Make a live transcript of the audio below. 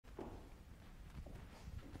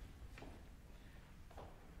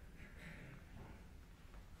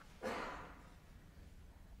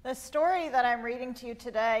The story that I'm reading to you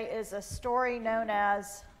today is a story known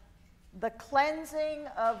as the cleansing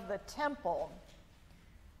of the temple.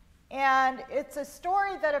 And it's a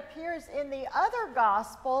story that appears in the other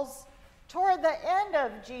Gospels toward the end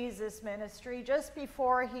of Jesus' ministry, just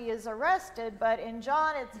before he is arrested. But in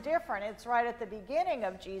John, it's different. It's right at the beginning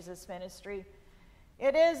of Jesus' ministry.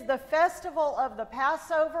 It is the festival of the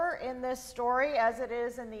Passover in this story, as it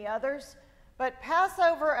is in the others. But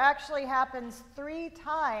Passover actually happens 3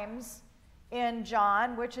 times in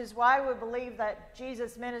John, which is why we believe that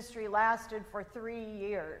Jesus' ministry lasted for 3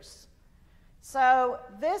 years. So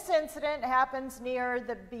this incident happens near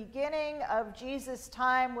the beginning of Jesus'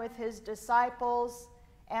 time with his disciples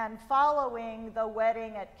and following the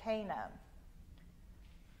wedding at Cana.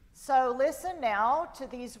 So listen now to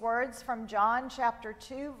these words from John chapter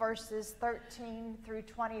 2, verses 13 through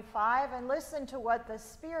 25, and listen to what the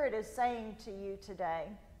Spirit is saying to you today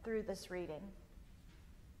through this reading.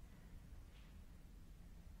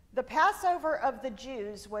 The Passover of the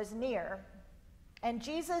Jews was near, and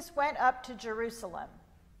Jesus went up to Jerusalem.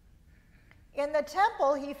 In the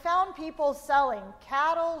temple, he found people selling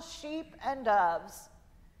cattle, sheep, and doves,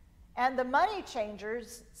 and the money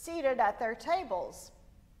changers seated at their tables.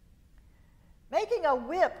 Making a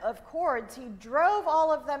whip of cords, he drove all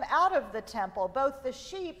of them out of the temple, both the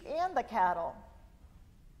sheep and the cattle.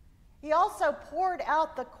 He also poured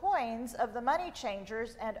out the coins of the money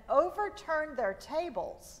changers and overturned their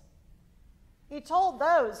tables. He told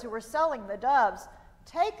those who were selling the doves,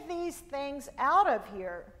 "Take these things out of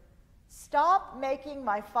here. Stop making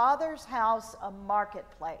my Father's house a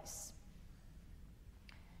marketplace."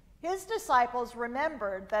 His disciples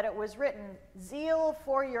remembered that it was written, "Zeal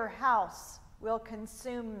for your house will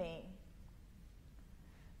consume me."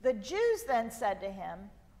 The Jews then said to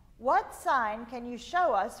him, "What sign can you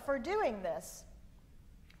show us for doing this?"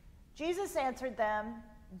 Jesus answered them,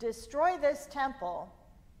 "Destroy this temple,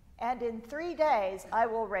 and in 3 days I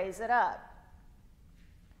will raise it up."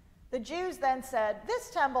 The Jews then said,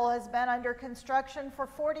 "This temple has been under construction for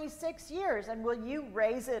 46 years, and will you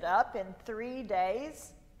raise it up in 3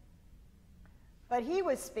 days?" But he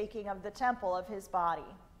was speaking of the temple of his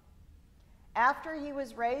body. After he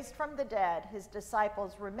was raised from the dead, his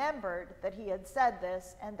disciples remembered that he had said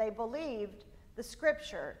this, and they believed the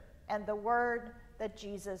scripture and the word that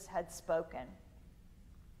Jesus had spoken.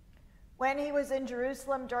 When he was in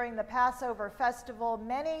Jerusalem during the Passover festival,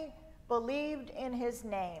 many believed in his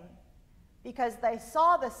name because they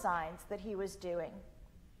saw the signs that he was doing.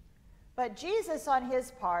 But Jesus, on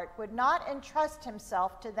his part, would not entrust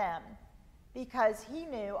himself to them because he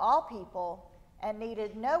knew all people and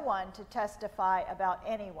needed no one to testify about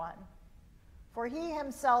anyone, for he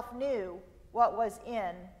himself knew what was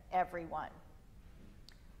in everyone.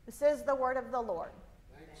 This is the word of the Lord.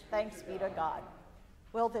 Thanks be to God.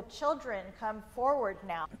 Will the children come forward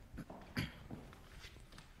now?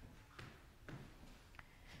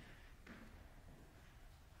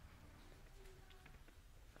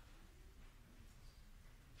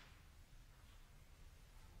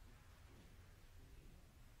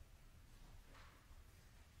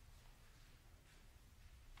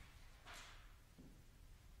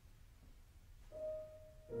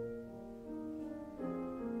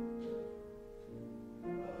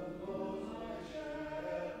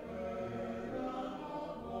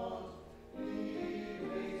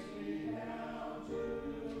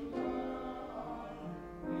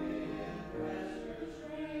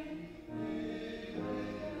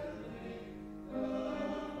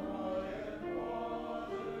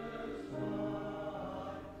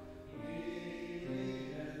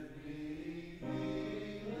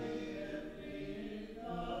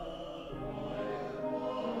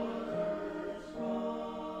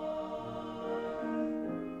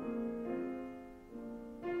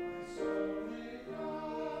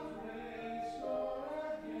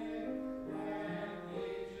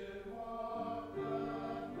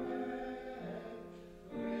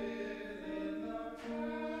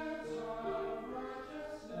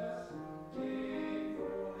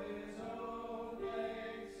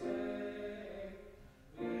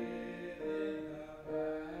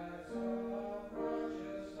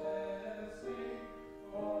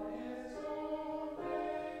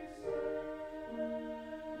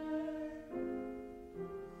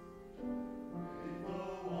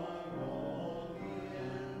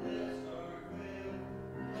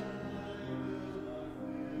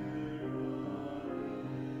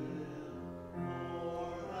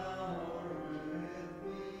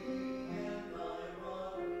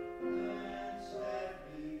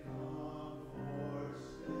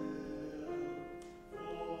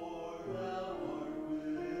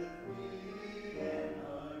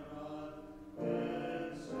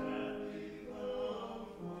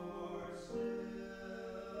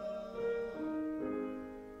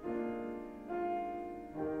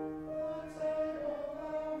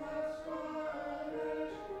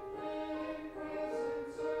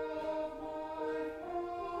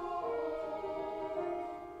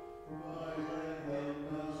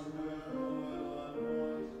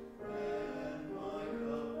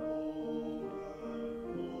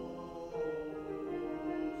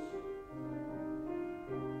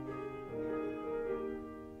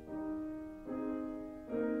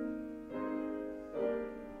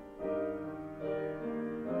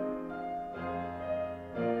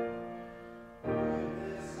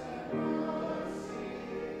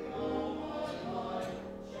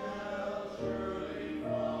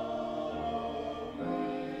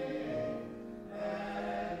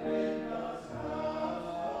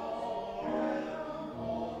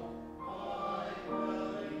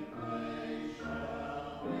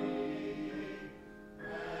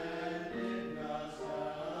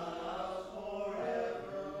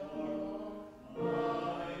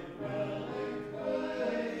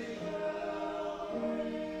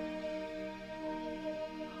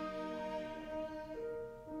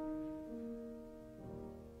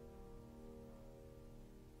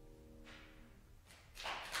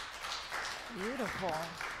 Beautiful.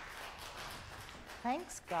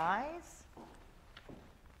 Thanks, guys.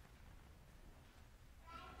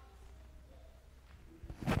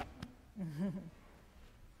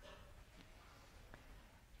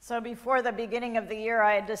 So before the beginning of the year,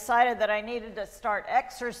 I had decided that I needed to start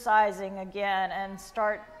exercising again and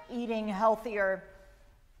start eating healthier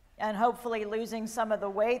and hopefully losing some of the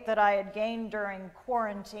weight that I had gained during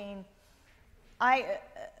quarantine. I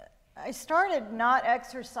started not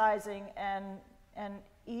exercising and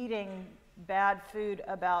eating bad food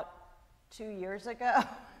about 2 years ago.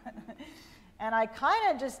 And I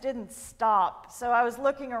kind of just didn't stop. So I was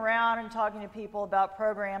looking around and talking to people about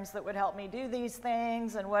programs that would help me do these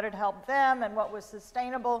things and what had helped them and what was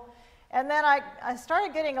sustainable. And then I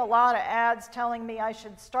started getting a lot of ads telling me I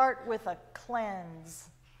should start with a cleanse.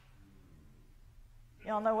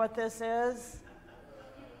 Y'all know what this is?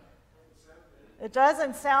 It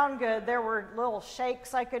doesn't sound good. There were little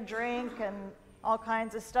shakes I could drink and all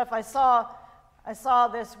kinds of stuff. I saw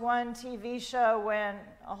this one TV show when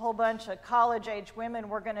a whole bunch of college-age women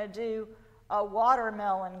were going to do a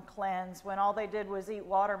watermelon cleanse when all they did was eat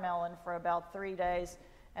watermelon for about 3 days.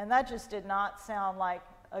 And that just did not sound like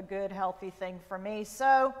a good, healthy thing for me.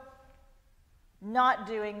 So, not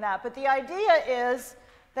doing that. But the idea is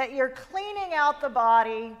that you're cleaning out the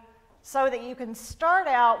body so that you can start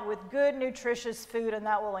out with good, nutritious food, and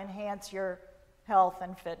that will enhance your health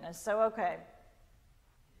and fitness. So, okay.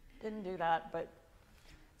 Didn't do that, but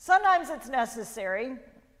sometimes it's necessary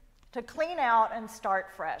to clean out and start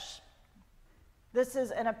fresh. This is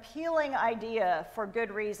an appealing idea for good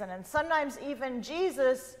reason, and sometimes even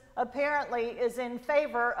Jesus apparently is in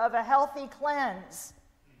favor of a healthy cleanse,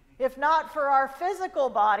 if not for our physical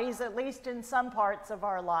bodies, at least in some parts of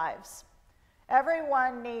our lives.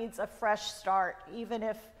 Everyone needs a fresh start, even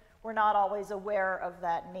if we're not always aware of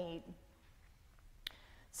that need.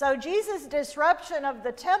 So Jesus' disruption of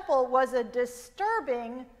the temple was a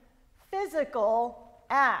disturbing physical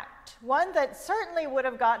act, one that certainly would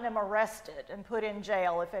have gotten him arrested and put in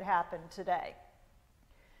jail if it happened today.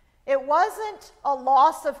 It wasn't a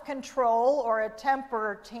loss of control or a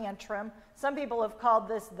temper tantrum. Some people have called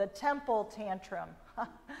this the temple tantrum.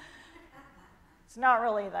 It's not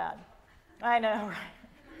really that. I know,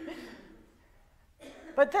 right?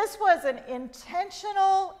 But this was an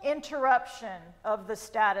intentional interruption of the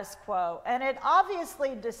status quo, and it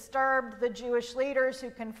obviously disturbed the Jewish leaders who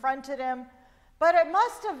confronted him, but it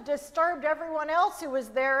must have disturbed everyone else who was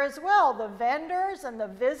there as well, the vendors and the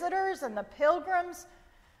visitors and the pilgrims,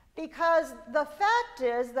 because the fact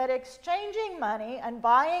is that exchanging money and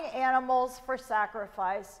buying animals for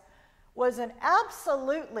sacrifice was an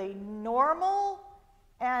absolutely normal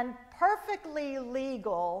and perfectly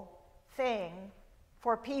legal thing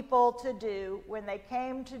for people to do when they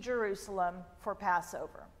came to Jerusalem for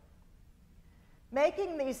Passover.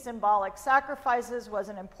 Making these symbolic sacrifices was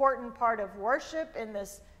an important part of worship in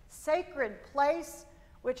this sacred place,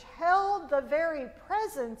 which held the very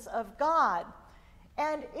presence of God.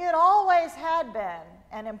 And it always had been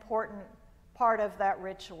an important part of that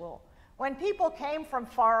ritual. When people came from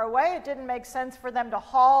far away, it didn't make sense for them to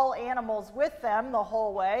haul animals with them the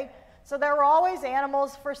whole way. So there were always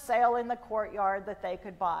animals for sale in the courtyard that they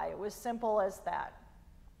could buy. It was simple as that.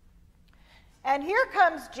 And here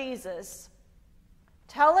comes Jesus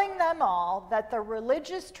telling them all that the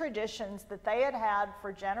religious traditions that they had had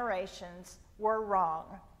for generations were wrong.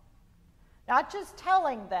 Not just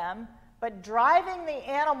telling them, but driving the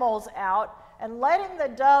animals out and letting the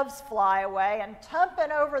doves fly away and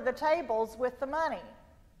tumping over the tables with the money.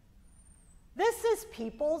 This is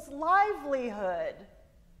people's livelihood.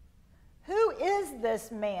 Who is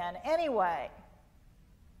this man anyway?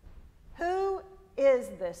 Who is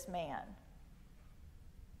this man?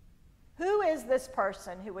 Who is this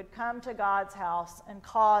person who would come to God's house and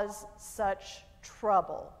cause such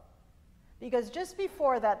trouble? Because just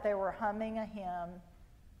before that, they were humming a hymn.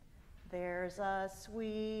 There's a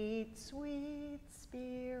sweet, sweet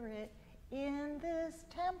spirit in this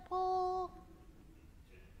temple.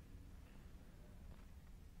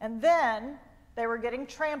 And then they were getting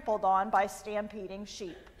trampled on by stampeding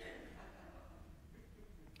sheep.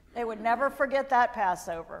 They would never forget that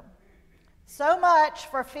Passover. So much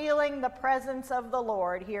for feeling the presence of the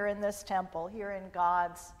Lord here in this temple, here in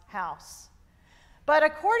God's house. But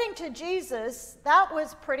according to Jesus, that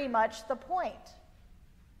was pretty much the point.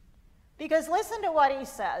 Because listen to what he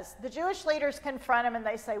says. The Jewish leaders confront him and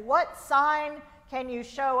they say, "What sign can you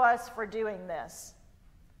show us for doing this?"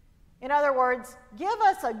 In other words, give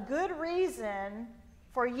us a good reason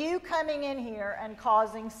for you coming in here and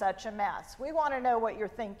causing such a mess. We want to know what you're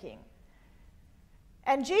thinking.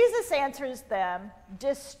 And Jesus answers them,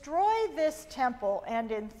 "Destroy this temple,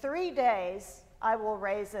 and in 3 days I will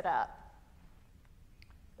raise it up."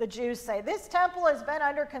 The Jews say, "This temple has been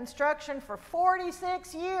under construction for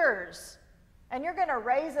 46 years, and you're going to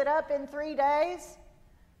raise it up in 3 days?"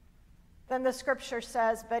 Then the scripture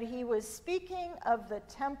says, "But he was speaking of the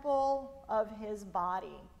temple of his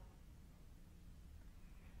body."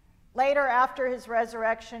 Later, after his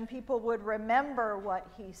resurrection, people would remember what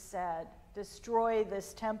he said. Destroy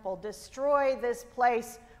this temple, destroy this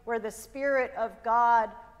place where the Spirit of God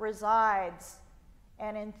resides,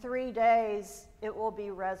 and in 3 days it will be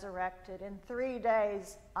resurrected. In 3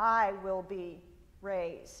 days I will be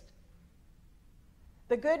raised.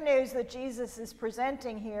 The good news that Jesus is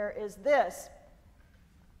presenting here is this,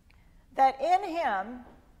 that in him,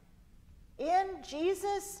 in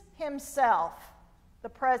Jesus himself, the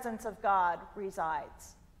presence of God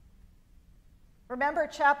resides. Remember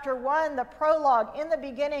chapter 1, the prologue, "In the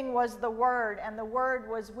beginning was the Word, and the Word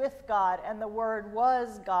was with God, and the Word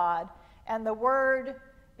was God, and the Word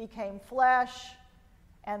became flesh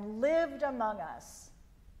and lived among us."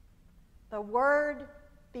 The Word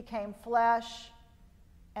became flesh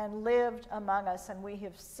and lived among us, and we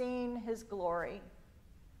have seen his glory.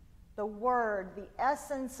 The Word, the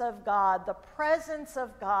essence of God, the presence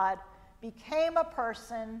of God, became a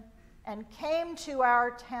person and came to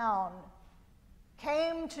our town,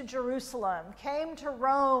 came to Jerusalem, came to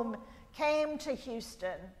Rome, came to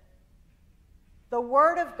Houston. The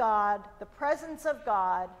Word of God, the presence of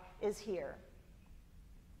God, is here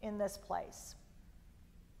in this place.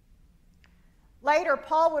 Later,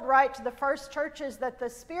 Paul would write to the first churches that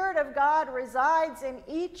the Spirit of God resides in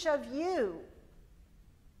each of you.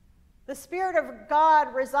 The Spirit of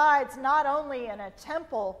God resides not only in a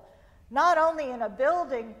temple, not only in a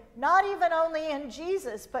building, not even only in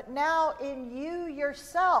Jesus, but now in you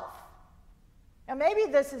yourself. Now, maybe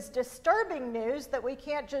this is disturbing news that we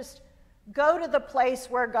can't just go to the place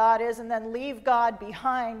where God is and then leave God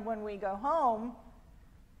behind when we go home.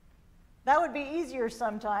 That would be easier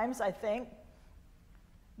sometimes, I think.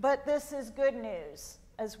 But this is good news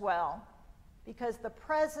as well, because the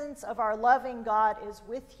presence of our loving God is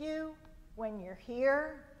with you when you're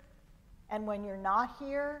here and when you're not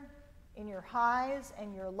here, in your highs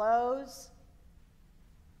and your lows.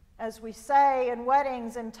 As we say in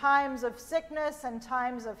weddings, in times of sickness and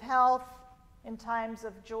times of health, in times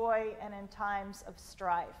of joy and in times of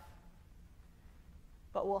strife.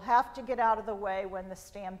 But we'll have to get out of the way when the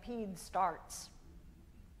stampede starts.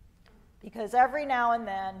 Because every now and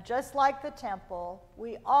then, just like the temple,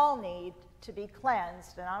 we all need to be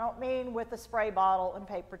cleansed. And I don't mean with a spray bottle and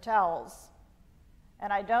paper towels.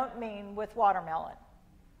 And I don't mean with watermelon.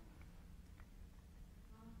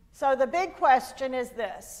 So the big question is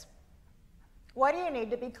this: what do you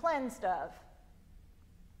need to be cleansed of?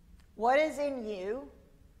 What is in you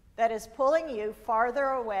that is pulling you farther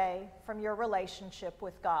away from your relationship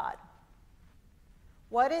with God?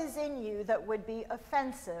 What is in you that would be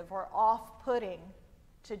offensive or off-putting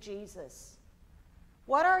to Jesus?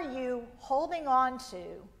 What are you holding on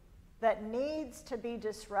to that needs to be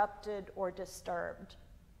disrupted or disturbed?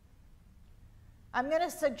 I'm going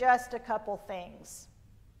to suggest a couple things,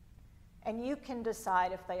 and you can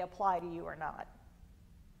decide if they apply to you or not.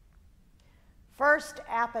 First,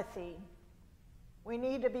 apathy. We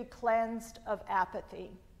need to be cleansed of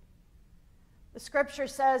apathy. The scripture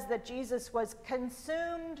says that Jesus was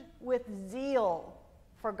consumed with zeal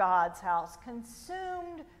for God's house.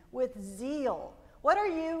 Consumed with zeal. What are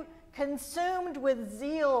you consumed with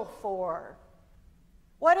zeal for?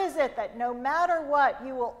 What is it that no matter what,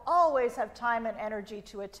 you will always have time and energy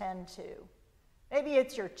to attend to? Maybe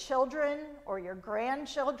it's your children or your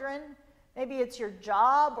grandchildren. Maybe it's your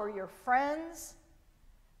job or your friends.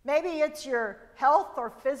 Maybe it's your health or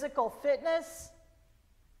physical fitness.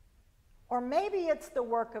 Or maybe it's the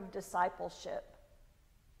work of discipleship.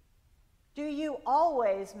 Do you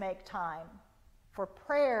always make time for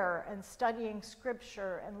prayer and studying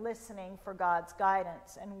scripture and listening for God's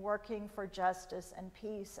guidance and working for justice and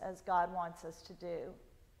peace as God wants us to do?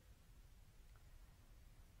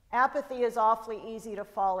 Apathy is awfully easy to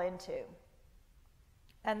fall into.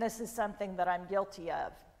 And this is something that I'm guilty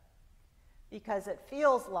of, because it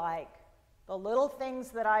feels like the little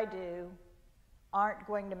things that I do aren't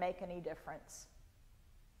going to make any difference.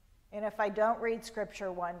 And if I don't read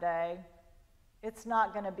scripture one day, it's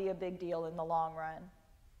not going to be a big deal in the long run.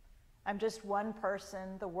 I'm just one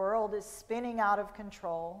person. The world is spinning out of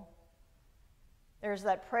control. There's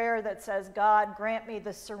that prayer that says, God, grant me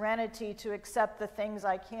the serenity to accept the things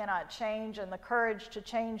I cannot change and the courage to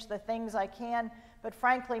change the things I can. but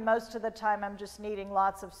frankly, most of the time I'm just needing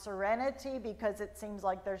lots of serenity because it seems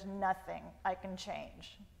like there's nothing I can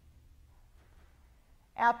change.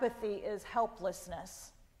 Apathy is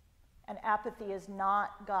helplessness, and apathy is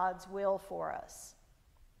not God's will for us.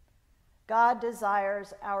 God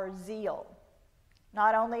desires our zeal,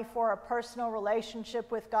 not only for a personal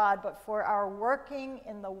relationship with God, but for our working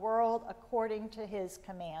in the world according to his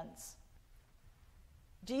commands.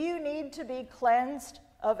 Do you need to be cleansed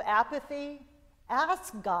of apathy?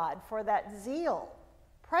 Ask God for that zeal.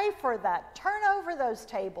 Pray for that. Turn over those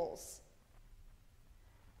tables.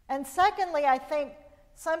 And secondly, I think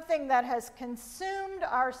something that has consumed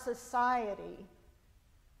our society,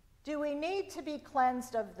 do we need to be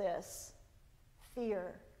cleansed of this?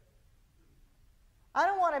 Fear. I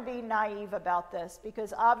don't want to be naive about this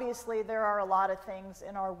because obviously there are a lot of things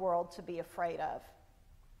in our world to be afraid of.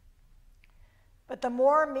 But the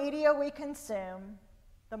more media we consume,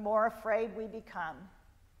 the more afraid we become.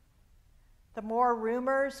 The more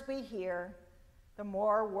rumors we hear, the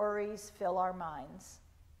more worries fill our minds.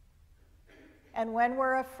 And when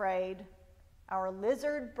we're afraid, our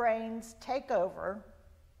lizard brains take over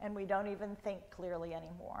and we don't even think clearly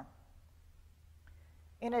anymore.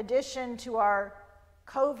 In addition to our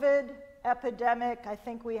COVID epidemic, I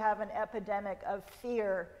think we have an epidemic of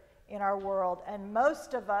fear in our world, and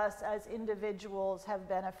most of us as individuals have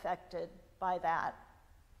been affected by that.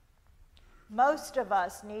 Most of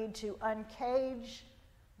us need to uncage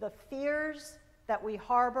the fears that we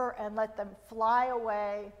harbor and let them fly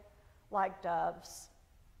away like doves.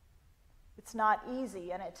 It's not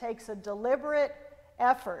easy, and it takes a deliberate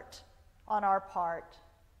effort on our part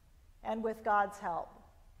and with God's help.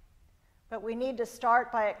 But we need to start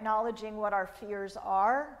by acknowledging what our fears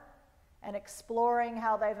are and exploring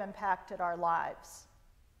how they've impacted our lives.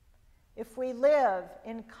 If we live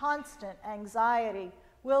in constant anxiety,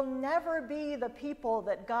 we'll never be the people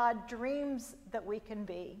that God dreams that we can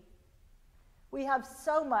be. We have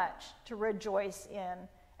so much to rejoice in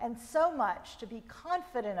and so much to be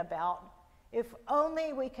confident about if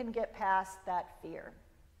only we can get past that fear.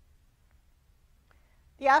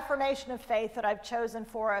 The affirmation of faith that I've chosen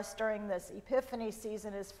for us during this Epiphany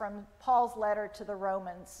season is from Paul's letter to the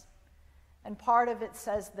Romans. And part of it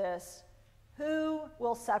says this: who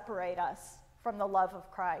will separate us from the love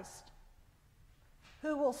of Christ?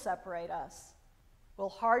 Who will separate us? Will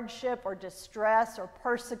hardship or distress or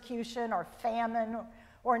persecution or famine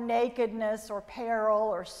or nakedness or peril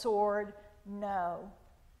or sword? No.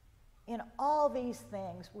 In all these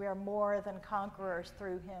things, we are more than conquerors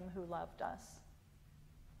through him who loved us.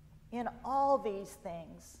 In all these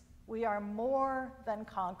things, we are more than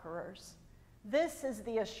conquerors. This is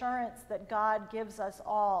the assurance that God gives us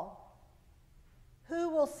all. Who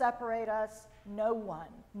will separate us? No one,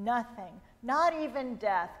 nothing, not even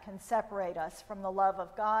death can separate us from the love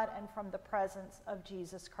of God and from the presence of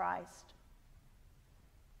Jesus Christ.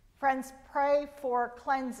 Friends, pray for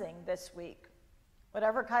cleansing this week,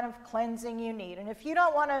 whatever kind of cleansing you need. And if you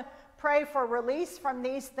don't want to pray for release from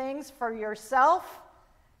these things for yourself,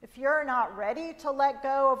 if you're not ready to let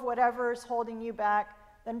go of whatever is holding you back,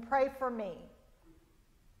 then pray for me.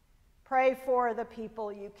 Pray for the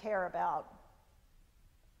people you care about.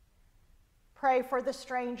 Pray for the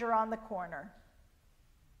stranger on the corner.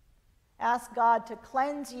 Ask God to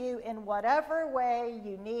cleanse you in whatever way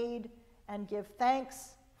you need, and give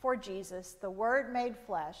thanks for Jesus, the Word made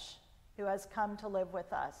flesh, who has come to live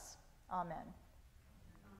with us. Amen.